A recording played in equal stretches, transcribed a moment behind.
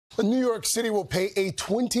New York City will pay a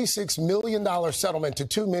 $26 million settlement to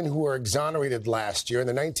two men who were exonerated last year in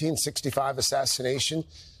the 1965 assassination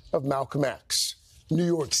of Malcolm X. New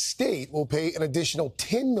York State will pay an additional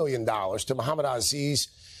 $10 million to Muhammad Aziz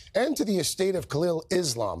and to the estate of Khalil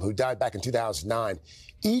Islam, who died back in 2009.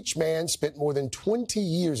 Each man spent more than 20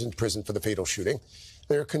 years in prison for the fatal shooting.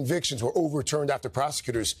 Their convictions were overturned after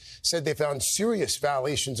prosecutors said they found serious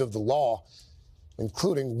violations of the law,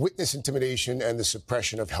 including witness intimidation and the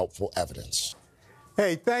suppression of helpful evidence.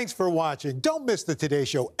 Hey, thanks for watching. Don't miss the Today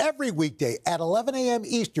Show every weekday at 11 a.m.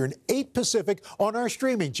 Eastern, 8 Pacific on our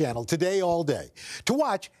streaming channel, Today All Day. To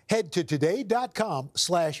watch, head to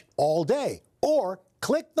today.com/allday or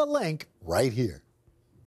click the link right here.